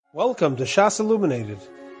Welcome to Shas Illuminated.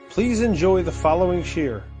 Please enjoy the following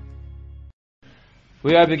shir.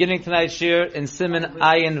 We are beginning tonight's shir in siman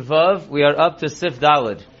ayin vav. We are up to Sif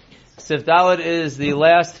Daled. Sif Daled is the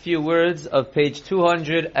last few words of page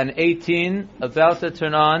 218, about to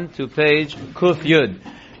turn on to page Kuf Yud.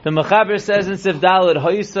 The Mechaber says in Sif Daled,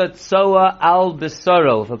 Hoysa tzoa al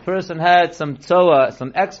besaro. If a person had some tzoa,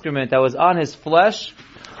 some excrement that was on his flesh,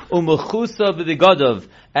 umechusa b'digodov,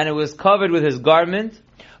 and it was covered with his garment,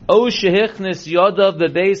 O shehichnis yodav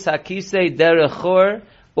bebeis hakisei derechor,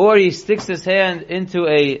 or he sticks his hand into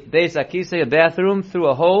a beis hakisei, a bathroom, through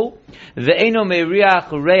a hole, ve'eno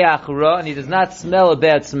meiriach reach ra, and he does not smell a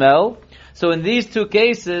bad smell. So in these two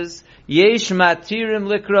cases, yesh matirim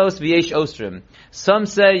likros v'yesh osrim. Some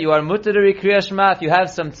say you are mutter to read Krias Shema if you have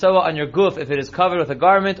some tzoa on your guf, if it is covered with a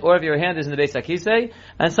garment, or if your hand is in the beis hakisei,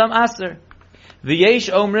 and some aser. V'yesh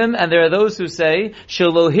omrim, and there are those who say,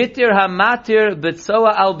 shelo hitir hamatir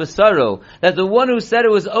b'tzoa al besaro, that the one who said it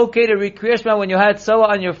was okay to read Krias Shema when you had tzoa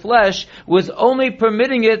on your flesh was only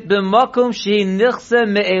permitting it b'makom shehi nichse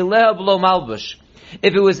me'eleh b'lo malbush,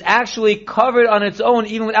 if it was actually covered on its own,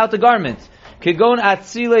 even without the garment. Kegon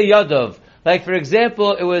atzile yadov, like for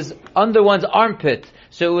example, it was under one's armpit,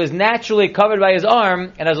 so it was naturally covered by his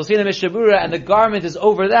arm, and as we'll see in the Mishabura, and the garment is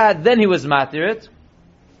over that, then he was matir it.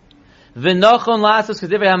 It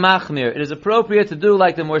is appropriate to do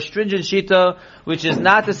like the more stringent shita, which is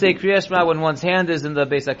not to say Krias Shema when one's hand is in the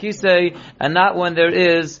beis hakisei, and not when there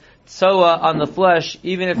is tzoa on the flesh,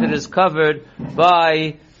 even if it is covered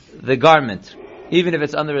by the garment, even if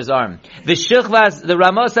it's under his arm. The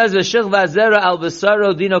Ramah says, "V'shich zera al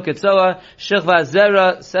besaro dino ketzoa." Shich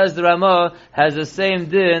zera, says the Ramah, has the same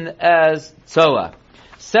din as tzoa.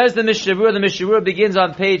 Says the Mishabura begins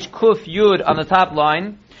on page Kuf Yud on the top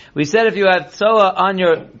line. We said if you have tzoa on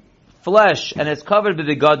your flesh and it's covered with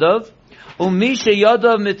the gadov, umisha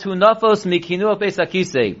yadav mitunafos mikinu beis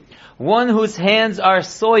hakisei, one whose hands are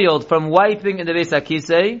soiled from wiping in the beis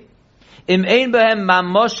hakisei, im ein behem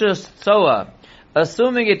mamoshes tzoa,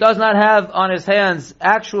 assuming it does not have on his hands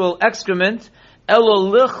actual excrement,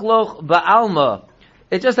 elo lichloch ba'alma,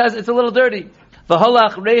 it's a little dirty,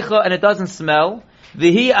 v'holach reicha, and it doesn't smell,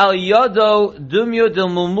 Vihi al yodo dumyo del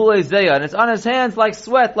mulmule zeya, and it's on his hands like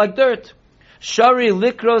sweat, like dirt. Shari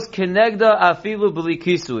likros kenegda afilu b'li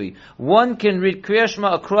kisui. One can read Krias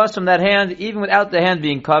Shema across from that hand, even without the hand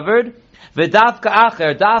being covered. V'dafka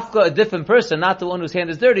acher, dafka, a different person, not the one whose hand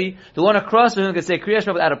is dirty. The one across from him can say Krias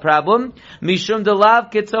Shema without a problem. Mishum delav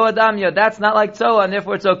kitzoa damya, that's not like tzoa, and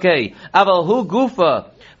therefore it's okay. Aval hu gufa,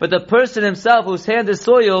 but the person himself whose hand is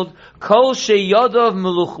soiled, kol sheyodov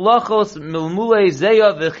meluchlachos milmule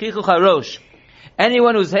zeya v'chichuch harosh.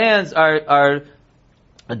 Anyone whose hands are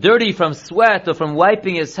dirty from sweat or from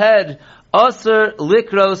wiping his head, aser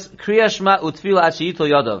likros Krias Shema utfila ad sheyitol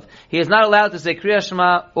yodov. He is not allowed to say Krias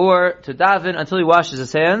Shema or to daven until he washes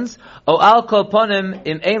his hands. O al kol ponim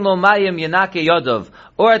im ein lo mayim yenake yodov.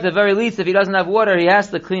 Or at the very least, if he doesn't have water, he has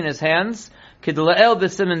to clean his hands. Kidla'el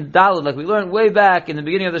b'siman daled, like we learned way back in the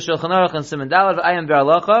beginning of the Shulchan Aruch and siman daled v'ayam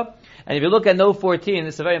b'alacha. And if you look at note 14,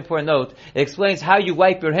 this is a very important note. It explains how you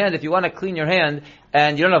wipe your hand if you want to clean your hand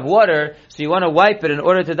and you don't have water, so you want to wipe it in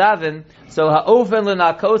order to daven. So ha'ofen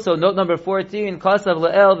l'nakoso, note number 14, kasav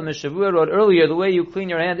la'el, the Mishavur wrote earlier, the way you clean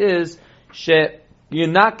your hand is she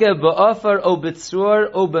yunake ba'afar o b'tzur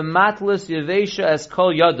o b'matlis yevesha as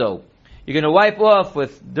kol yado. You're going to wipe off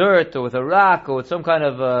with dirt or with a rock or with some kind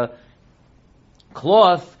of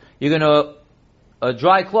cloth. You're going to a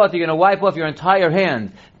dry cloth, you're going to wipe off your entire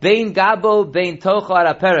hand. Bein gabo, bein tocha ad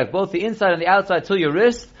aperek, both the inside and the outside till your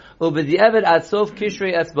wrist. Ubedi'evet ad sof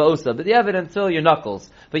kishrei etzba'osa, bedi'evet until your knuckles.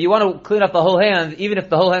 But you want to clean up the whole hand, even if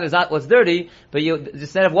the whole hand is not what's dirty, but you,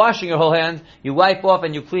 instead of washing your whole hand, you wipe off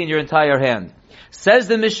and you clean your entire hand. Says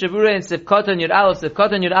the Mishavura in Sifkatan Yud Alef,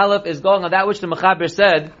 Sifkatan Yud Alef is going on that which the Mechaber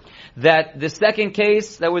said, that the second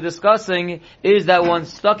case that we're discussing is that one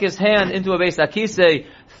stuck his hand into a beis hakisei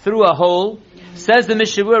through a hole. Says the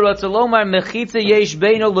Mishavur, Ratzalomar mechitza yesh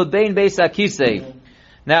beino lebein beis hakisei.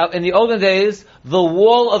 Now, in the olden days, the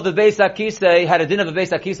wall of the beis hakisei had a din of the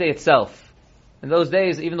beis hakisei itself. In those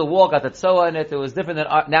days, even the wall got the tzoa in it. It was different than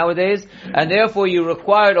nowadays, and therefore you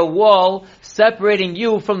required a wall separating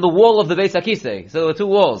you from the wall of the beis hakisei. So there were two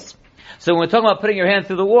walls. So when we're talking about putting your hand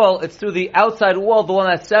through the wall, it's through the outside wall, the one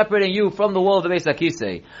that's separating you from the wall of the beis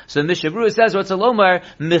hakisei. So Mishabru says, Ratzalomar,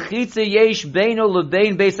 mechitza yesh beino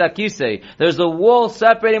lebein beis hakisei. There's a wall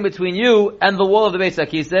separating between you and the wall of the beis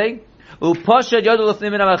hakisei. Upashad yadu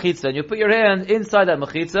lefnim min hamachitza. And you put your hand inside that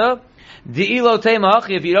machitza. Di'ilo teimach,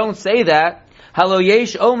 if you don't say that, Halo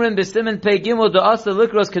yesh omrim b'siman pei gimel da'asa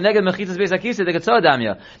likros keneged mechitzas beis hakisa dekatzoa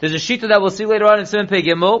damya. There's a shita that we'll see later on in siman pei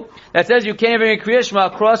gimel that says you can't bring a Krias Shema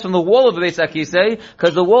across from the wall of the beis hakisa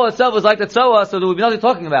because the wall itself is like the tzoa, so there would be nothing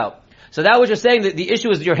talking about. So that what you're saying, that the issue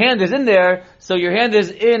is your hand is in there, so your hand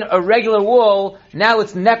is in a regular wall, now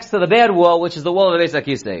it's next to the bad wall, which is the wall of the beis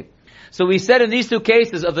hakisa. So we said in these two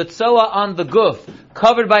cases of the tzoa on the guf,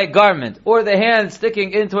 covered by a garment, or the hand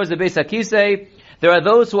sticking in towards the beis hakisa, there are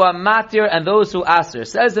those who are matir and those who aser.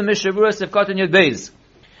 Says the Mishnah Berurah Sifkat and Yud Beis.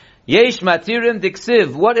 Yesh matirim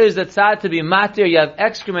diksiv. What is the tzad to be matir? You have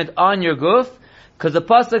excrement on your guf. Because the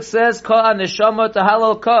pasuk says, Ka neshama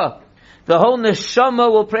tahalal ka. The whole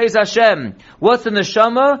neshama will praise Hashem. What's the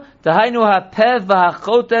neshama? Tahainu hapev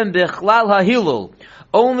v'hachotem bichlal hahilul.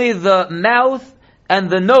 Only the mouth and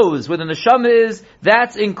the nose, where the neshama is,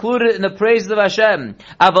 that's included in the praises of Hashem.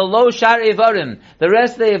 Avalo shar evarim. The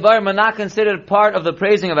rest of the evarim are not considered part of the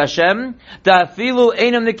praising of Hashem. Da'afilu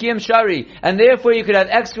einam nikiyim shari. And therefore you could have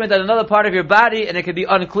excrement on another part of your body, and it could be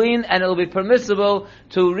unclean, and it will be permissible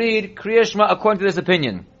to read Krias Shema according to this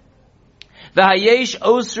opinion. V'hayesh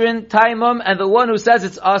osrin taimum, and the one who says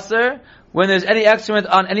it's aser, when there's any excrement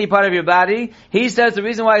on any part of your body, he says the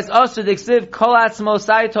reason why it's also diksiv kol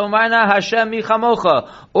atzmosai tomarna Hashem michamocha.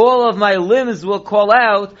 All of my limbs will call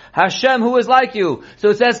out Hashem, who is like you.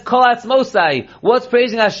 So it says kol atzmosai. What's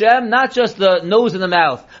praising Hashem? Not just the nose and the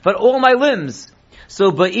mouth, but all my limbs.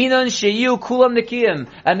 So ba'inan sheyu kulam nikiyim,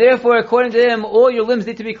 and therefore according to him, all your limbs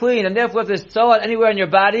need to be clean. And therefore, if there's tzoa anywhere in your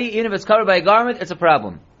body, even if it's covered by a garment, it's a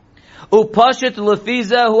problem. Upashit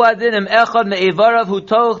lefiza huadinim echad me'ivarav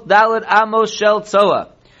hutoch dalet amos shel tzoa.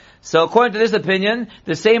 So according to this opinion,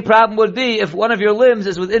 the same problem would be if one of your limbs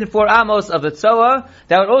is within 4 amos of the tzoa.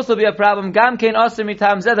 That would also be a problem. Gam kein aser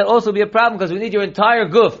mitam zeh, that would also be a problem because we need your entire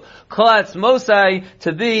guf, kolatz mosai,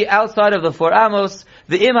 to be outside of the 4 amos.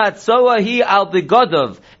 The imhat tzoa hi al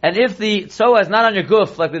bigodov. And if the tzoa is not on your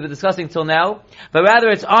guf, like we've been discussing till now, but rather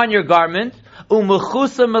it's on your garment,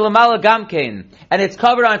 u'mechusa milamala gamkein, and it's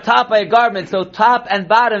covered on top by a garment, so top and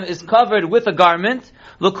bottom is covered with a garment.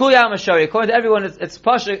 L'kuya mashari. According to everyone, it's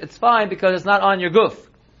pasha, it's fine because it's not on your guf.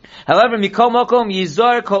 However, mikol mokom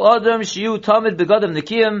yizar kol adam shiyu tamid begadim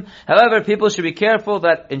nikiyim. However, people should be careful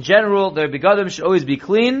that in general their begadim should always be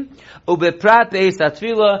clean. Ubeprat beis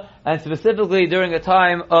tefillah, and specifically during a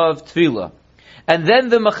time of tefillah. And then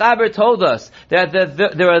the Mechaber told us that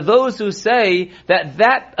there are those who say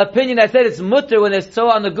that opinion that said it's mutter when there's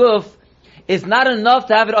tzoa on the guf is not enough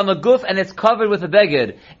to have it on the guf and it's covered with a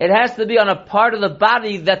beged. It has to be on a part of the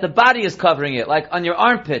body that the body is covering it, like on your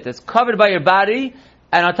armpit. It's covered by your body,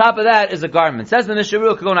 and on top of that is a garment. It says in the Mishnah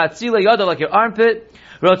Berurah, like your armpit.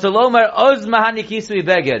 Then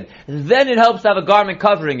it helps to have a garment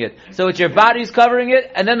covering it. So it's your body's covering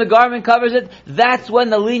it, and then the garment covers it. That's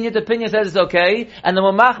when the lenient opinion says it's okay, and the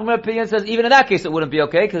Mamachmer opinion says even in that case it wouldn't be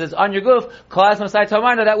okay, because it's on your guf,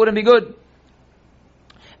 that wouldn't be good.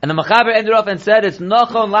 And the Mechaber ended off and said, it's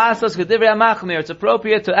nochon lasos k'divrei machmir. It's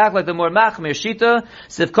appropriate to act like the more machmir shita.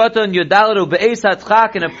 Sivkoton yudalaru be'eis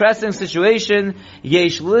hatchak, in a pressing situation,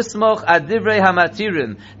 yesh lismoch ad divrei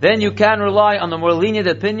hamatirim. Then you can rely on the more lenient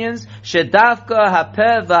opinions. Shedavka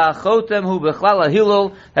hapeh v'achotem hu b'chlal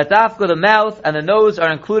hahilul. That dafka, the mouth and the nose,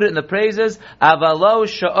 are included in the praises. Avalo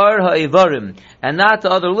sha'ar ha'ivarim. And not the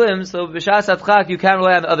other limbs. So b'shas hatchak you can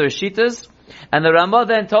rely on the other shitas. And the Ramah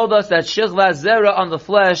then told us that shichva zera on the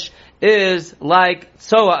flesh is like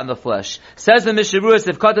tzoa on the flesh. Says the Mishnah Berurah,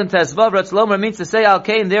 if katan tesvav ratzlomer, means to say al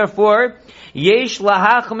kain, therefore, yesh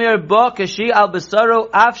lahachmir bo kashi al besaro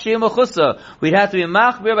af she'im. We'd have to be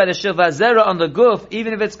machmir by the shichva zera on the guf,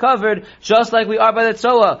 even if it's covered, just like we are by the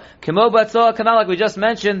tzoa. Kemo b'tzoa kanal, like we just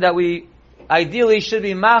mentioned, that we ideally should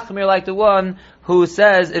be machmir like the one who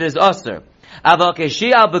says it is aser. Aval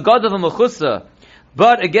kashi al begodav mechusa.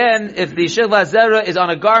 But again, if the shilva zera is on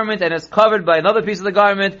a garment and it's covered by another piece of the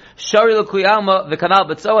garment, shari l'kuyama the kanal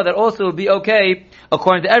b'tzoa, that also will be okay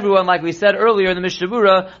according to everyone, like we said earlier in the Mishnah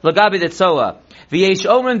Berurah, l'gabi the tzoa. V'yesh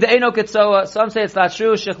omrim de'eno ketzoa. Some say it's not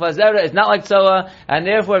true. Shilva zera is not like tzoa, and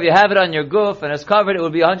therefore if you have it on your guf and it's covered, it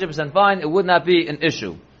would be 100% fine. It would not be an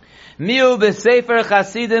issue. Miu b'sefer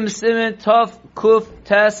chasidim siman tov kuf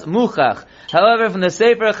tes muchach. However, from the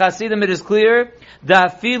sefer chasidim it is clear,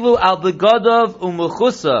 Dafilu al begodov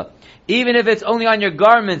umuchusa. Even if it's only on your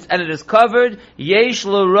garments and it is covered, yesh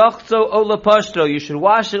l'rochzo o l'pashto. You should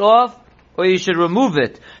wash it off or you should remove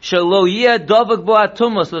it. Shelo yeh dovak bo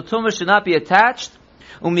atumos. The tumah should not be attached.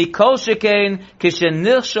 Umikol shekain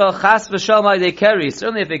kishenilchshal chas v'shalmai they carry.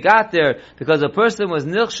 Certainly, if it got there because a person was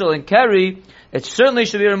nilchshal and carry, it certainly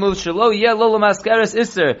should be removed. Shelo yeh lo l'maskeres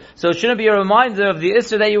isser. So it shouldn't be a reminder of the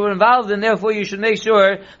isser that you were involved in. Therefore, you should make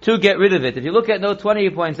sure to get rid of it. If you look at note 20, he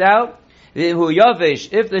points out, if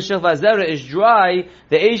the shilva zera is dry,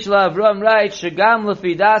 the Eish Avram writes, Shagam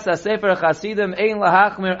lefidas hasefer chasidim ein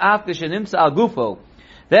lahachmir af kishenimsa al gufo.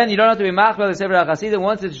 Then you don't have to be machmir the sefer chasidim.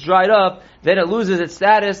 Once it's dried up, then it loses its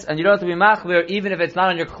status, and you don't have to be machmir even if it's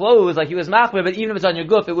not on your clothes, like he was machmir, but even if it's on your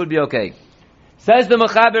guf, it would be okay. Says the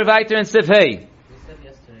Mechaber Vayter in Sifhei. We said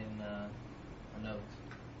yesterday in a note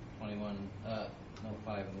 21, note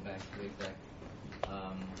 5 in the back, to be exact.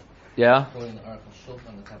 Yeah. Quoting the article Shulchan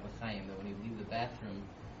on the top of Chaim, that when you leave the bathroom,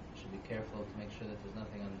 you should be careful to make sure that there's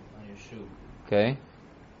nothing on your shoe. Okay.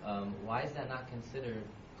 Why is that not considered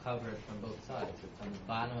covered from both sides? It's on the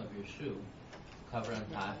bottom of your shoe, cover on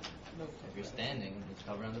top. If you're standing, it's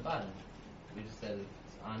cover on the bottom. We just said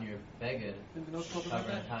it's on your beged,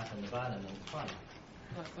 cover on top and the bottom, and it's fine.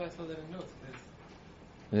 No, I saw that in notes.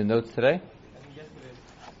 In the notes today? I think yesterday.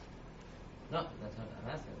 No, that's not I'm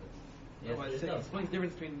asking. It explains the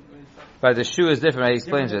difference between. Right, the shoe is different, right? He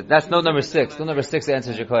explains it. That's note number 6. Note number 6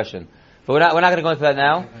 answers your question. But we're not going to go into that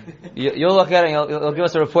now. You'll look at it and you'll give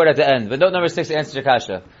us a report at the end. But note number 6 answers your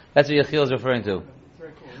kasha. That's what Yechiel is referring to.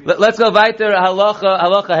 Let's go weiter.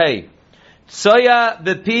 Halacha hey. Tsoya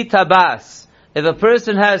bepi tabas. If a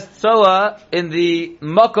person has tsoa in the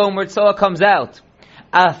makom where tsoa comes out,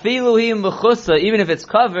 afiluhim mechusa, even if it's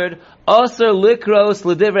covered, aser likros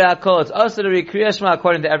l'divrei hakol. It's aser to read Krias Shema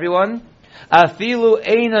according to everyone. Afilu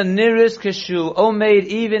eina niris kishu omeid,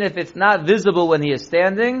 even if it's not visible when he is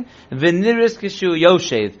standing. V'niris kishu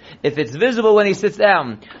yoshev, if it's visible when he sits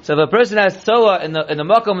down. So if a person has tsoa in the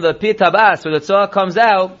makom of the pi tabas where the tsoa comes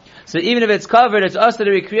out, so even if it's covered, it's aser to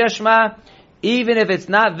read Krias Shema. Even if it's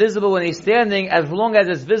not visible when he's standing, as long as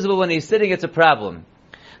it's visible when he's sitting, it's a problem.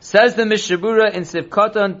 Says the Mishabura in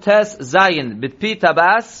Sivkoton Tes Zayin, Bitpi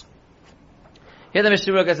Tabas. Here the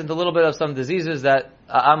Mishabura gets into a little bit of some diseases that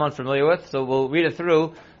I'm unfamiliar with, so we'll read it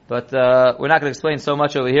through, but we're not going to explain so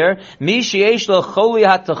much over here. Mi sheyesh lo choli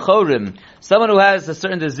hatachorim. Someone who has a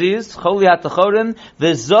certain disease, choli hatachorim,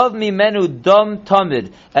 v'zov mimenu dom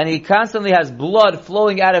tamid, and he constantly has blood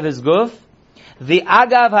flowing out of his guf. The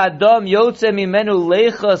agav hadom yotze mimenu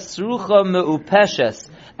lecha srucha meupeshes,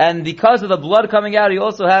 and because of the blood coming out, he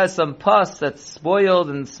also has some pus that's spoiled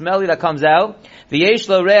and smelly that comes out. The yesh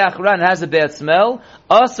lo reach ran, has a bad smell.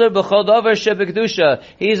 Aser b'chol davar shebekdusha,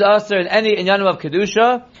 he's aser in any inyanim of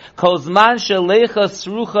kedusha. Kol zman shelecha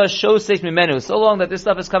srucha shosech mimenu, so long that this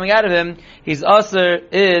stuff is coming out of him, he's aser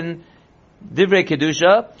in divrei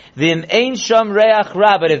kedusha. V'im ein sham reach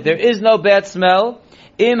ra, but if there is no bad smell,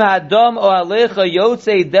 Im hadom o alecha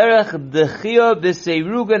yotzei derech dechio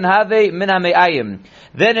b'seirugan have min hame'ayim.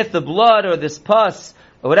 Then if the blood or this pus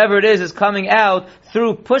or whatever it is coming out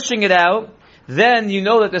through pushing it out, then you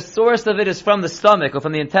know that the source of it is from the stomach or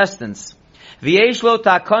from the intestines. V'yesh lo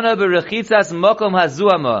takana b'rechitzas mokom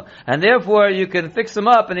hazuama, and therefore you can fix him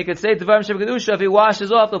up and you can say to Dvarim Shebekadusha if he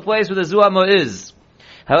washes off the place where the zuama is.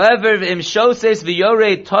 However, but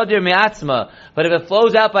if it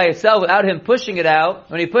flows out by itself without him pushing it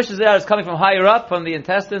out, when he pushes it out, it's coming from higher up, from the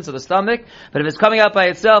intestines or the stomach. But if it's coming out by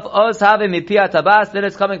itself, then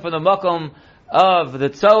it's coming from the makom of the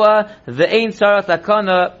tzoa, the ein tzara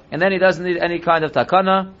takana, and then he doesn't need any kind of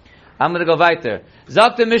takana. I'm going to go weiter.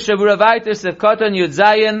 Zakta mishabura weiter sefkatan yud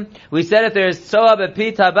zayin. We said if there is tzoa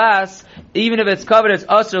bepi tabas, even if it's covered, it's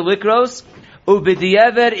aser likros.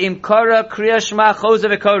 Ubidiyeved im kara Krias Shema chose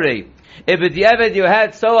v'korei. If b'diyeved you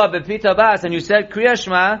had tzoa bepi tabas and you said Krias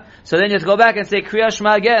Shema, so then you have to go back and say Krias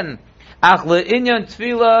Shema again. Ach le'inyan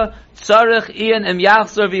tefila tzarich iyan im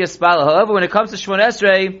yachzor v'yaspala. However, when it comes to Shmon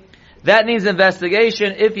Esrei, that needs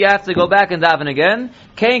investigation if you have to go back and daven again.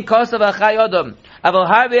 Kein kosav achai odom. Aval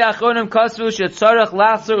harbi achronim kosvu shetzarich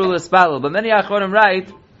lachzor u'yaspala. But many achronim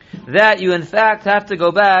write that you in fact have to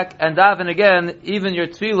go back and daven again, even your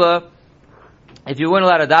tefillah, if you weren't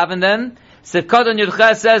allowed to daven then. Sefkatan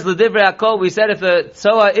Yudches says, L'divrei hakol, we said if the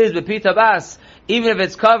tzoa is b'pi tabas, even if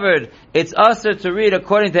it's covered, it's aser to read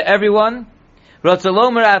according to everyone.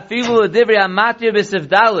 Rotzalomer afivu l'divrei hamatir b'sif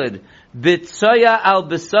dalid, b'tzoya al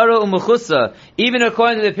b'sara u'mechusa, even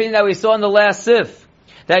according to the opinion that we saw in the last sif,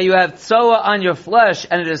 that you have tzoa on your flesh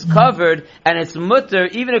and it is covered and it's mutter,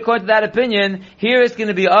 even according to that opinion, here it's going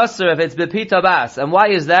to be aser if it's b'pi tabas. And why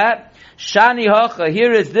is that? Shani hocha,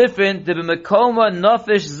 here it's different, the b'mekoma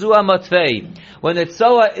nofish zua matvei. When the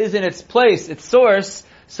tzoa is in its place, its source,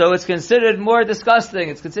 so it's considered more disgusting,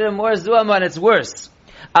 it's considered more zuama and it's worse.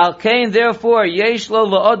 Al kain, therefore, yesh lo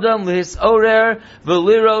la'odam lihis orer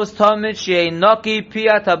v'liros tamid she'enaki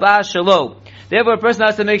piyat haba shelo. Therefore, a person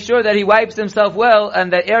has to make sure that he wipes himself well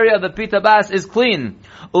and that area of the pitabas is clean.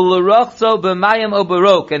 U'lerachzo b'mayim o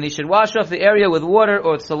barok, and he should wash off the area with water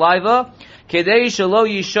or saliva. Kedei shelo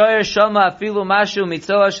yishayer shama afilu mashu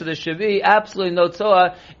mitzoah, so there should be absolutely no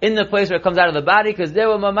tzoah in the place where it comes out of the body, because there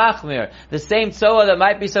were mamachmir. The same tzoah that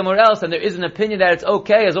might be somewhere else, and there is an opinion that it's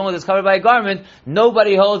okay as long as it's covered by a garment.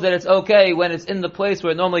 Nobody holds that it's okay when it's in the place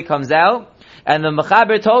where it normally comes out. And the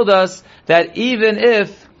Mechaber told us that even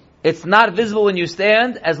if it's not visible when you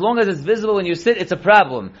stand, as long as it's visible when you sit, it's a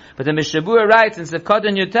problem. But the Mishabura writes in Sefkat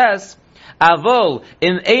and Yutes, Avol,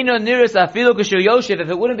 in Eino Niris Afilu Kashir Yoshev, if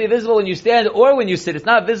it wouldn't be visible when you stand or when you sit, it's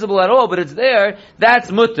not visible at all, but it's there,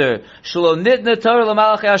 that's mutter. Shalom Nitna Torah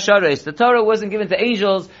L'Malachei Ashares. The Torah wasn't given to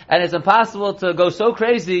angels, and it's impossible to go so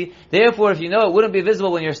crazy. Therefore, if you know it wouldn't be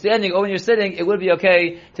visible when you're standing or when you're sitting, it would be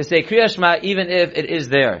okay to say Krias Shema even if it is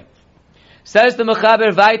there. Says the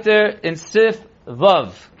Mechaber weiter in Sif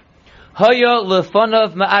Vav. Hoyo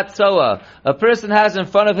lefonav ma'at tzoah. A person has in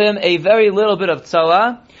front of him a very little bit of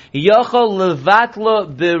tzoah. Yochol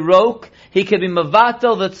levatlo birok. He can be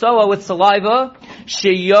mevatel the tzoah with saliva.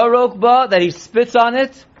 Sheyorok ba, that he spits on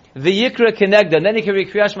it. V'yikra kenegda. And then he can read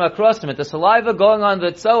Krias Shema across him. The saliva going on the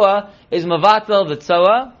tzoah is mevatel the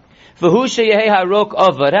tzoah. V'hu sheyehei harok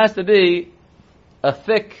ova. It has to be a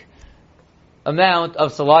thick amount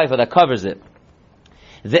of saliva that covers it.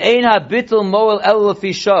 The ein ha-bittul moel el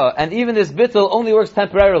l'fisha, and even this bittul only works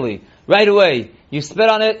temporarily. Right away, you spit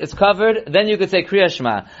on it, it's covered, then you could say Krias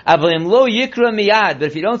Shema. Avalim lo yikra miyad, but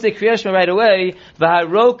if you don't say Krias Shema right away,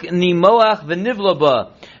 v'harok nimoach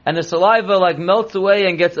v'nivloba, and the saliva like melts away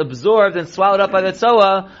and gets absorbed and swallowed up by the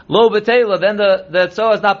tzoah, lo b'teila, then the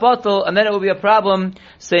tzoah is not batul, and then it will be a problem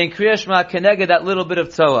saying Krias Shema keneged that little bit of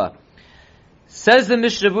tzoah. Says the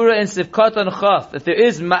Mishabura in Sivkot on Chaf, if there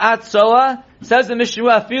is ma'at tzoah, says the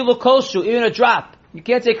Mishabura, afilu kolshu, even a drop. You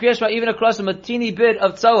can't say Krias Shema even across a teeny bit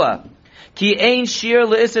of tzoah. Ki ein shir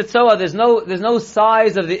le'isr tzoah, there's no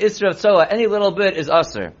size of the isr of tzoah. Any little bit is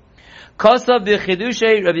usr. Kosav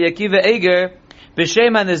b'chidushay Rabbi Akiva Eger,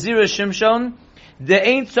 b'shem ha-nazira shimshon, de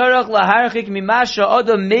ein tzarach laharchik mimasha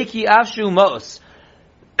odom meki afshu mos.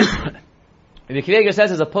 Rabbi Akiva Eger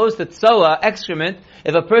says, as opposed to tzoah, excrement,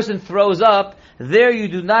 if a person throws up, there you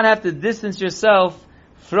do not have to distance yourself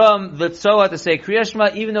from the tzoah to say Krias Shema,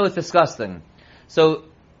 even though it's disgusting. So,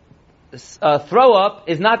 throw up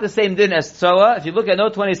is not the same din as tzoah. If you look at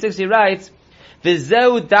note 26, he writes,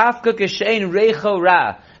 V'zeu dafka k'shein reicho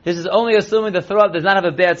ra. This is only assuming the throw up does not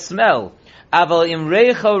have a bad smell. Aval im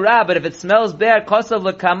reicho ra, but if it smells bad, kosav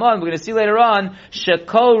l'kamon, we're going to see later on,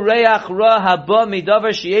 shekol reach ra haba midavar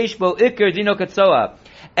sheyesh bo ikr dino katzoah.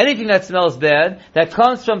 Anything that smells bad, that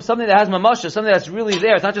comes from something that has mamasha, something that's really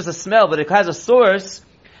there, it's not just a smell, but it has a source,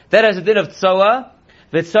 that has a din of tzoah,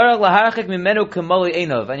 v'tzarach laharchik mimenu k'moli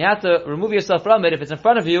einov. And you have to remove yourself from it if it's in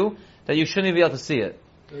front of you, that you shouldn't be able to see it.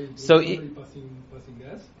 So,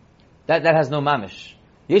 that has no mamish.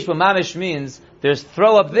 Yeshba mamish means there's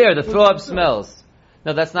throw up there, the throw up smells.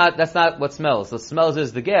 No, that's not what smells. The smells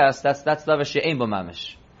is the gas, that's davar she'ein bo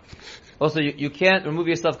mamish. Also, you can't remove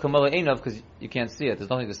yourself kamala einov because you can't see it. There's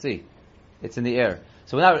nothing to see. It's in the air.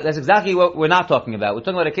 So that's exactly what we're not talking about. We're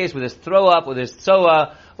talking about a case where there's throw up, or there's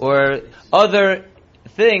tzoah, or other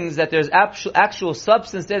things that there's actual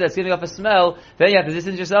substance there that's giving off a smell. Then you have to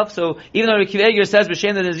distance yourself. So even though Rabbi Akiva Eger says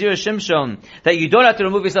b'shem the nazir shimshon that you don't have to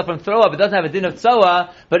remove yourself from throw up, it doesn't have a din of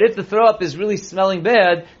tzoah. But if the throw up is really smelling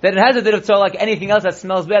bad, then it has a din of tzoah like anything else that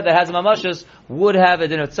smells bad that has a mamashus would have a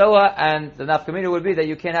din of tzoah, and the nafkamina would be that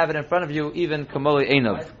you can't have it in front of you, even kamoli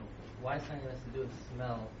einov. Why is something that has to do with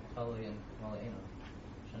smell, kamoli and kamoli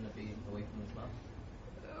einov? Shouldn't it be away from the smell?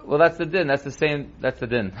 Well, that's the din. That's the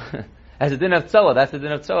din. As a din of tzoah, that's the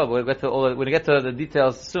din of tzoah. We're going to get to the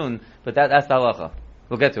details soon, but that's the halacha.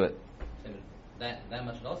 We'll get to it. That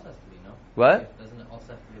much it also has to be, no? What? Doesn't it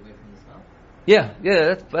also have to be away from the smell? Yeah,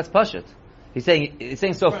 that's pashut. He's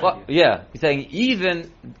saying so far. Yeah, he's saying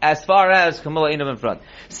even as far as kamala einov in front.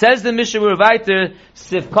 Says the Mishabur weiter,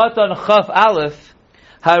 Sivkot on Chaf Alef.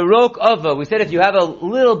 Harok ova. We said if you have a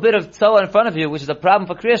little bit of tzoah in front of you, which is a problem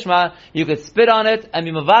for Krias Shema, you could spit on it and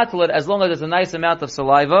be mevatel it as long as there's a nice amount of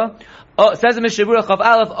saliva. Says the Mishabura Chav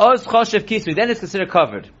Aleph, Oz Choshev Kisui. Then it's considered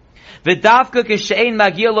covered. V'dafka k'she'ein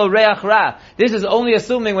magil lo reach ra. This is only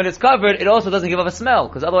assuming when it's covered, it also doesn't give off a smell,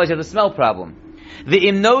 because otherwise you have the smell problem.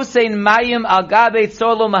 V'im nosein mayim al gabe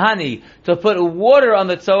tzor lo mahani. To put water on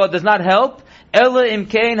the tzoah does not help. Ela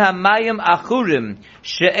imkein hamayim achurim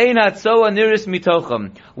she'ein hatzoah niris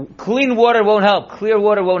mitocham. Clean water won't help. Clear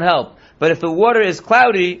water won't help. But if the water is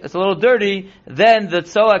cloudy, it's a little dirty, then the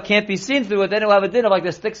tzoa can't be seen through it, then it'll have a din of like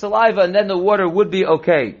this thick saliva, and then the water would be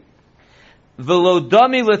okay.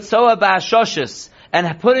 Velodami l'tzoa ba'ashoshis.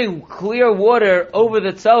 And putting clear water over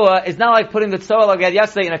the tzoa is not like putting the tzoa like I had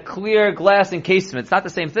yesterday in a clear glass encasement. It's not the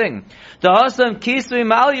same thing. Dahasam kisui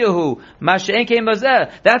malyahu masha'en kein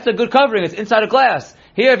bazeh. That's a good covering. It's inside a glass.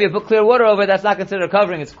 Here, if you put clear water over it, that's not considered a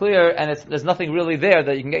covering. It's clear, and there's nothing really there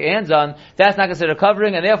that you can get your hands on. That's not considered a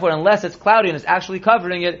covering, and therefore, unless it's cloudy and it's actually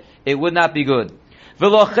covering it, it would not be good.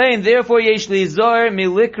 V'lochein, therefore, yesh lizor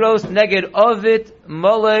milikros neged ovit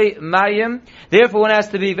molei mayim. Therefore, one has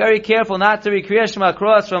to be very careful not to read Krias Shema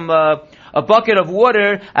across from a bucket of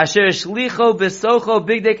water, asher shlicho besocho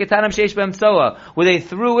bigdei ketanam sheish b'hem tzoa, where they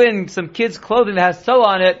threw in some kids' clothing that has tzoa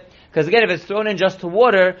on it. Because again, if it's thrown in just to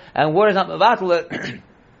water, and water is not mevatel,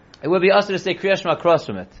 it would be usher to say Krias Shema across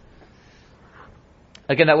from it.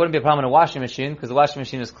 Again, that wouldn't be a problem in a washing machine, because the washing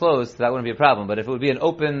machine is closed, so that wouldn't be a problem. But if it would be an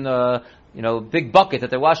open, big bucket that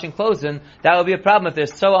they're washing clothes in, that would be a problem if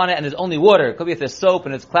there's soap on it and there's only water. It could be if there's soap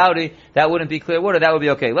and it's cloudy, that wouldn't be clear water, that would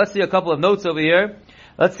be okay. Let's see a couple of notes over here.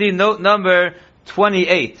 Let's see note number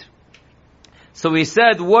 28. So we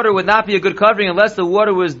said water would not be a good covering unless the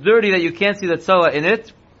water was dirty that you can't see the tzoa in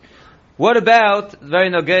it. What about, very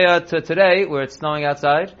nogea to today, where it's snowing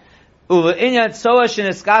outside? Let's say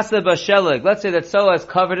that tzoa is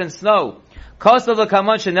covered in snow. So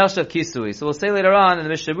we'll say later on in the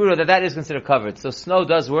Mishnah Berurah that is considered covered. So snow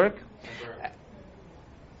does work.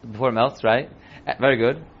 Before it melts, right? Very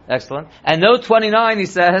good. Excellent. And note 29, he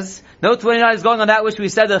says, note 29 is going on that which we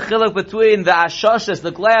said, the chilek between the ashoshes,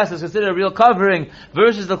 the glass, is considered a real covering,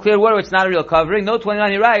 versus the clear water, which is not a real covering. Note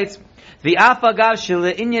 29, he writes, the afagav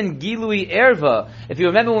shele'inyan gilui erva. If you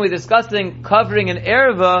remember when we were discussing covering an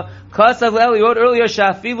erva, kasav le'el, we wrote earlier,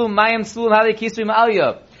 shafilu mayim tzluim hali kisui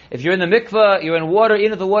ma'aliyah. If you're in the mikveh, you're in water,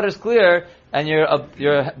 even if the water is clear, and your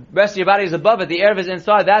rest of your body is above it, the erva is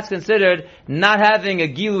inside, that's considered not having a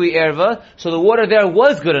gilui erva, so the water there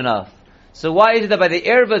was good enough. So why is it that by the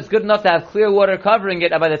erva it's good enough to have clear water covering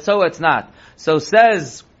it, and by the tzoa it's not? So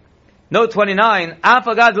says, note 29,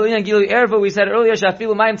 Afagad V'linyan Gilui Erva, we said earlier,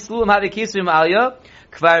 Shafilu Mayim Tzluim Hadikisrim Aliyah,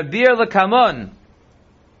 Kvar Bir L'Kamon.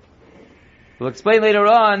 We'll explain later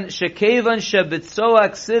on, Shekevan Shebitzoa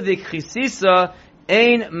Ksidik Chisisa,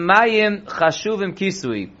 Ein Mayim Chashuvim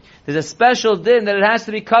Kisui. There's a special din that it has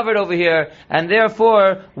to be covered over here, and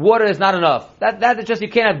therefore, water is not enough. That is just, you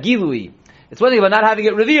can't have Gilui. It's one thing about not having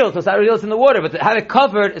it revealed, so it's not revealed it's in the water, but to have it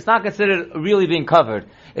covered, it's not considered really being covered.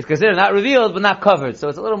 It's considered not revealed, but not covered. So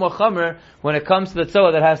it's a little more chomer when it comes to the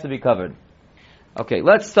tzoa that has to be covered. Okay,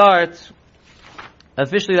 let's start.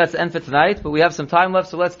 Officially that's the end for tonight, but we have some time left,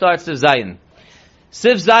 so let's start Siv Zayin.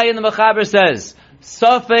 Siv Zayin, the Mechaber says,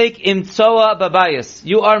 Safek im tzoa babayis.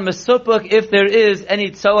 You are mesupuk if there is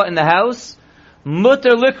any tzoa in the house.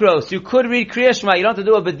 Mutter likros. You could read Krias Shema. You don't have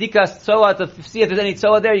to do a bedikas tzoa to see if there's any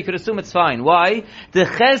tzoa there. You could assume it's fine. Why? The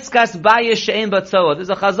cheskas bayis she'en bat tzoa. There's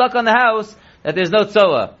a chazak on the house that there's no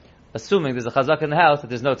tzoa. Assuming there's a chazak in the house that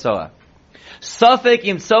there's no tzoa. Safek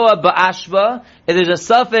im tzoa ba'ashba. If there's a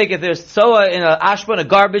safek, if there's tzoa in a ashba, in a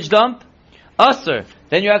garbage dump, Aser.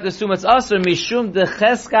 Then you have to assume it's Aser, mishum de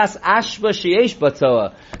cheskas ashba sheyesh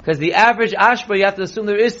batzoa. Because the average ashba, you have to assume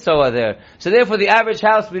there is tzoa there. So therefore the average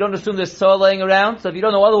house, we don't assume there's tzoa laying around. So if you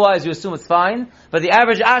don't know otherwise, you assume it's fine. But the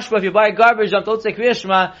average ashba, if you buy a garbage dump, don't say Krias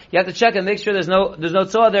Shema, you have to check and make sure there's no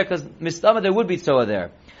tzoa there, because mistama there would be tzoa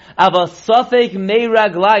there. Aval safek mei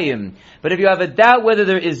raglayim. But if you have a doubt whether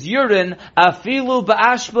there is urine, afilu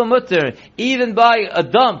ba'ashba mutter, even by a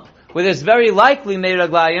dump, where there's very likely mei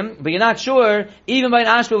raglayim, but you're not sure, even by an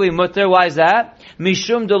ashba we mutter. Why is that?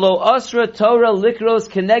 Mishum de lo asra Torah likros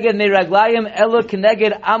keneged mei raglayim elo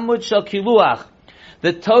keneged amud shel kiluach.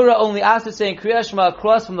 The Torah only asks to say in Krias Shema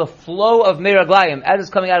across from the flow of mei raglayim, as it's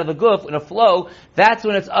coming out of the guf in a flow. That's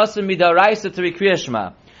when it's asr midaraisa to read Krias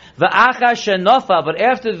Shema. V'acha shenofa, but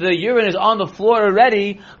after the urine is on the floor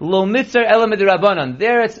already, lo mitzer elo midrabanan.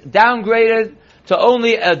 There it's downgraded to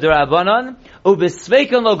only a derabanan,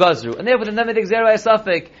 ubesveikan lo gazru. And therefore the nemed exerai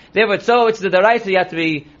safek. Therefore, so it's the deraisa, you have to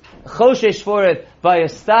be choshesh for it by a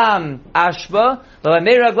stam ashba. But by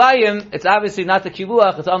mei raglayim, it's obviously not the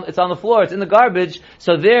kiluach, it's on the floor, it's in the garbage.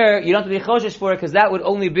 So there, you don't have to be choshesh for it, because that would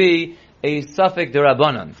only be a safek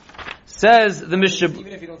derabanan. Says the Mishnah.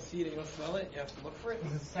 Even if you don't see it and you don't smell it, you have to look for it?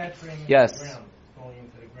 It's saturating yes. the ground, going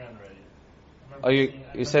into the ground already. Are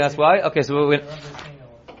you saying that's why? Okay, so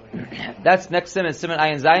that's next siman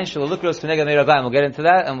ayin zayin shalalukros keneged mei raglayim. We'll get into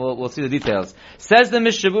that and we'll see the details. Says the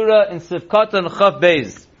Mishnah Berurah in Sivkatan Chav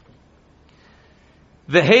Beis.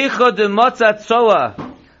 V'heicha de matzat tzoa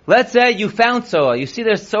Let's say you found tzoa. You see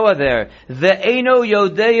there's tzoa there. Ve'eno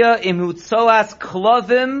yodeya imhu tzoas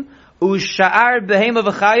klovim u'sha'ar behema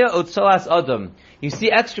v'chaya o tzoas adam. You see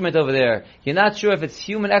excrement over there. You're not sure if it's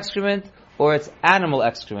human excrement or it's animal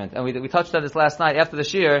excrement. And we touched on this last night after the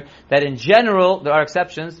shir, that in general, there are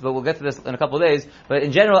exceptions, but we'll get to this in a couple of days, but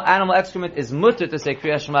in general, animal excrement is mutter to say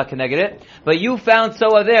Krias Shema keneged it. But you found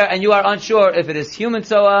tzoa there, and you are unsure if it is human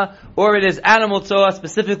tzoa, or it is animal tzoa,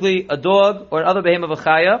 specifically a dog, or another behema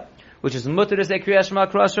v'chaya, which is mutter to say Krias Shema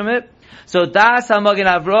across from it. So, das ha-magen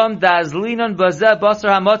Avram, das linon bazeh basar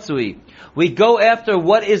ha-matzui. We go after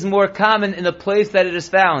what is more common in the place that it is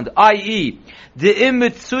found, i.e., de'im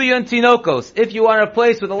mitzuyon tinokos. If you are in a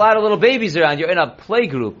place with a lot of little babies around, you're in a play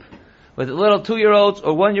group with little 2-year-olds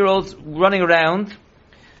or 1-year-olds running around,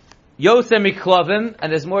 yosem miklavim,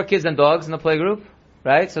 and there's more kids than dogs in the play group,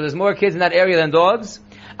 right? So there's more kids in that area than dogs.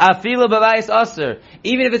 Afilo b'bayis aser.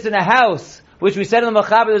 Even if it's in a house, which we said in the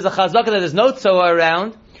Machaber, there's a chazaka that there's no tzoa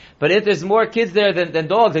around, but if there's more kids there than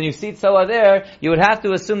dogs, and you see tzoa there, you would have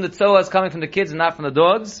to assume that tzoa is coming from the kids and not from the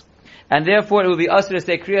dogs. And therefore, it would be usher to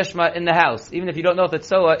say Krias Shema in the house. Even if you don't know if the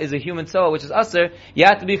tzoa is a human tzoa, which is usher, you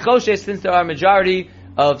have to be choshesh since there are a majority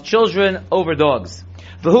of children over dogs.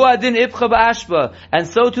 V'hu adin ipcha ba'ashba. And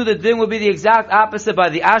so too the din would be the exact opposite by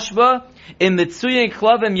the ashba. In mitzuyin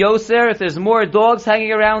klavim yoser, if there's more dogs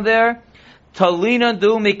hanging around there, talina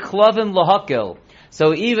du miklavim lahakel.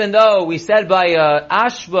 So even though we said by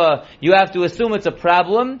ashba, you have to assume it's a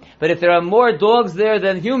problem, but if there are more dogs there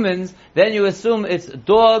than humans, then you assume it's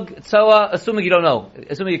dog tzoa, assuming you don't know.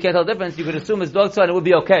 Assuming you can't tell the difference, you could assume it's dog tzoa and it would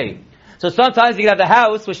be okay. So sometimes you can have the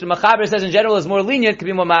house, which the Machaber says in general is more lenient, could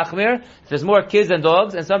be more machmir, if there's more kids than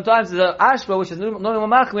dogs, and sometimes the ashba, which is normally more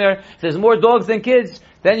machmir, if there's more dogs than kids,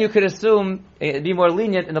 then you could assume it'd be more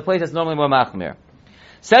lenient in the place that's normally more machmir.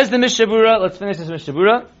 Says the Mishabura, let's finish this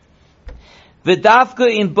Mishabura. V'dafka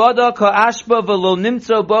in bada ka'ashba v'lo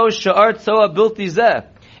nimtzo bo sha'ar tzoa bilti zeh.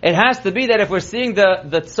 It has to be that if we're seeing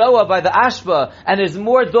the tzoa by the ashba, and there's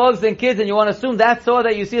more dogs than kids, and you want to assume that tzoa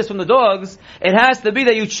that you see is from the dogs, it has to be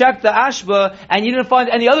that you checked the ashba, and you didn't find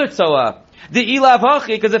any other tzoa. The ilav hachi,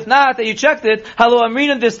 because if not, that you checked it, halo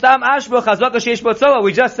amrinan distam ashba chazaka sheish bo tzoa.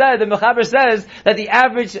 We just said, the Mechaber says, that the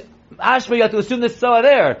average ashba, you have to assume there's tzoa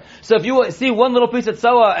there. So if you see one little piece of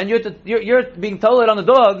tzoa, and you're being told it on the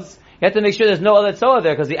dogs, you have to make sure there's no other tzoa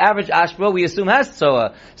there, because the average ashba we assume has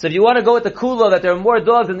tzoa. So if you want to go with the kula that there are more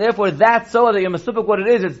dogs, and therefore that tzoa that you're masupik what it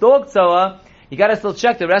is, it's dog tzoa, you gotta still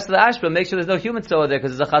check the rest of the ashba, make sure there's no human tzoa there,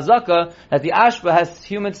 because there's a chazaka that the ashba has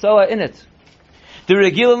human tzoa in it. The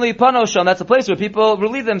regilim panosham, that's a place where people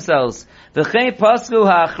relieve themselves. V'chein pasku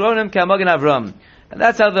ha'achronim ka'magen Avram. And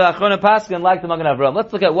that's how the achronim paskin like the Magen Avram.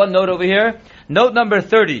 Let's look at one note over here. Note number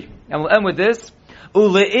 30. And we'll end with this.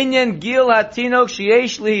 Ule'inyan gil hatinok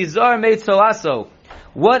sheyesh lihizar meit soaso.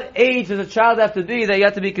 What age does a child have to be that you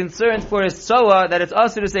have to be concerned for his soa, that it's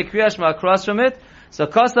also to say Krias Shema across from it? So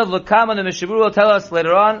Kosav L'Kama, the Mishabur will tell us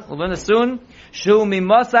later on, we'll learn this soon. Shu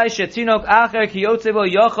mimasai shetinok acher kiyotzebo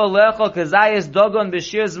yochol lechol kazayis dogon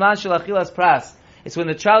b'shir zman shel achilas pras. It's when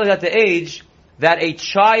the child is at the age that a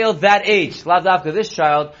child that age, not after this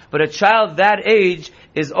child, but a child that age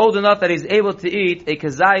is old enough that he's able to eat a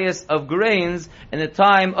kazayis of grains in the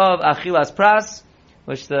time of achilas pras,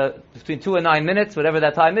 which between 2 and 9 minutes, whatever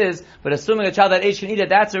that time is. But assuming a child that age can eat it,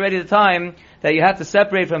 that's already the time that you have to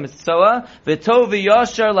separate from its tzoa. V'tov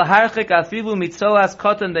v'yashar laharchik afilu mitzoas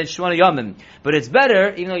katan ben shmona yamim. But it's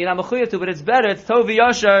better, even though you're not mechuyev to, but it's better, it's tov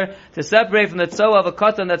v'yashar, to separate from the tzoa of a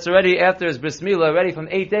katan that's already after his bris milah, already from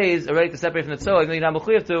 8 days, already to separate from the tzoa, even though you're not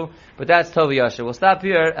mechuyev to, but that's tov v'yashar. We'll stop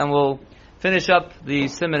here and we'll finish up the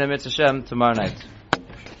siman and mitzvah Shem tomorrow night.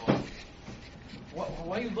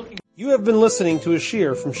 Why are you looking? You have been listening to a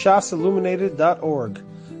shiur from shasilluminated.org.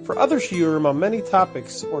 For other shiurim on many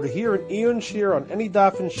topics, or to hear an Iyun shiur on any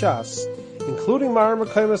daf in Shas, including Mareh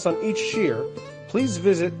Mekomos on each shiur, please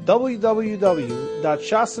visit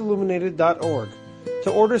www.shasilluminated.org.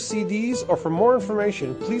 To order CDs or for more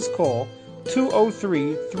information, please call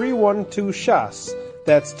 203-312-SHAS.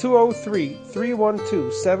 That's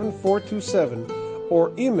 203-312-7427,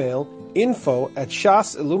 or email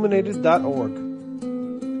info@shasilluminated.org.